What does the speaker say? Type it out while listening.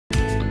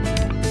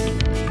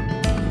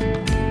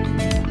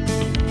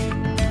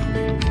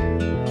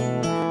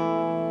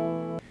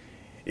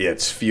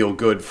It's Feel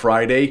Good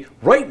Friday.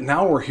 Right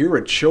now we're here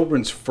at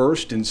Children's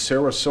First in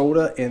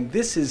Sarasota, and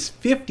this is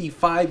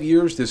 55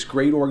 years this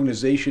great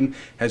organization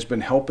has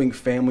been helping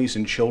families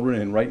and children.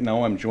 And right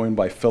now I'm joined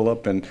by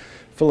Philip. And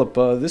Philip,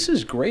 this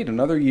is great.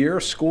 Another year,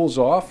 school's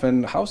off,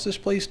 and how's this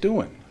place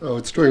doing? Oh,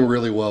 it's doing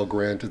really well,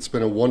 Grant. It's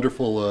been a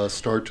wonderful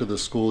start to the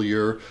school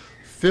year.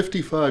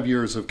 55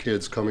 years of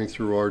kids coming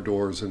through our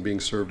doors and being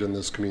served in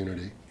this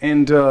community.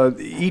 And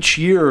each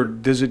year,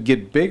 does it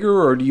get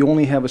bigger, or do you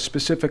only have a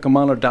specific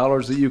amount of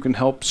dollars that you can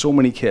help so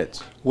many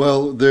kids?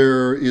 Well,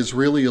 there is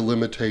really a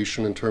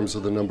limitation in terms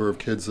of the number of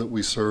kids that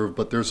we serve,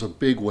 but there's a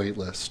big wait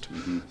list.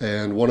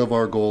 And one of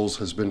our goals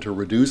has been to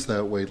reduce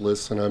that wait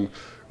list, and I'm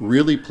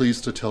really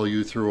pleased to tell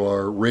you through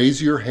our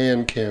Raise Your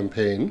Hand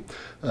campaign,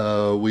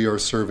 we are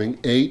serving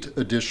 8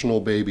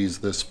 additional babies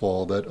this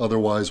fall that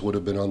otherwise would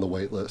have been on the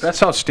wait list.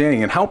 That's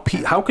outstanding. And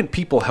how can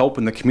people help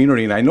in the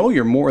community? And I know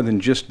you're more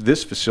than just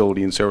this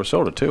facility in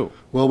Sarasota, too.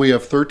 Well, we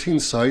have 13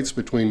 sites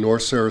between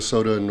North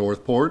Sarasota and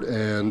Northport,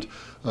 and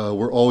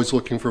we're always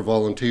looking for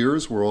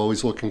volunteers. We're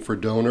always looking for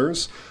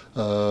donors.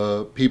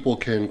 People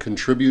can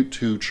contribute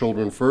to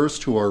Children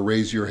First, to our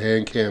Raise Your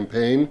Hand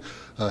campaign,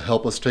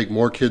 help us take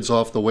more kids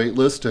off the wait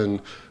list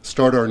and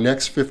start our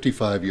next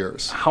 55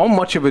 years. How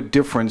much of a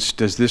difference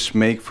does this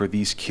make for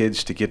these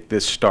kids to get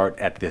this start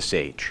at this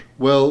age?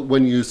 Well,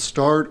 when you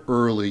start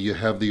early, you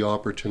have the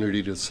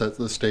opportunity to set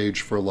the stage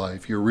for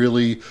life. You're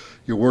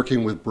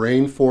working with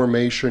brain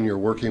formation, you're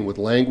working with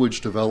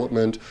language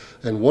development,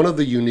 and one of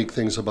the unique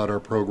things about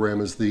our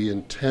program is the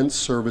intense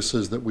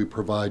services that we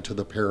provide to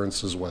the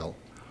parents as well.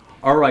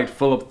 All right,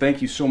 Philip,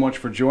 thank you so much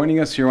for joining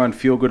us here on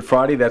Feel Good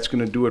Friday. That's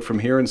going to do it from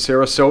here in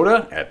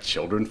Sarasota at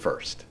Children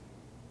First.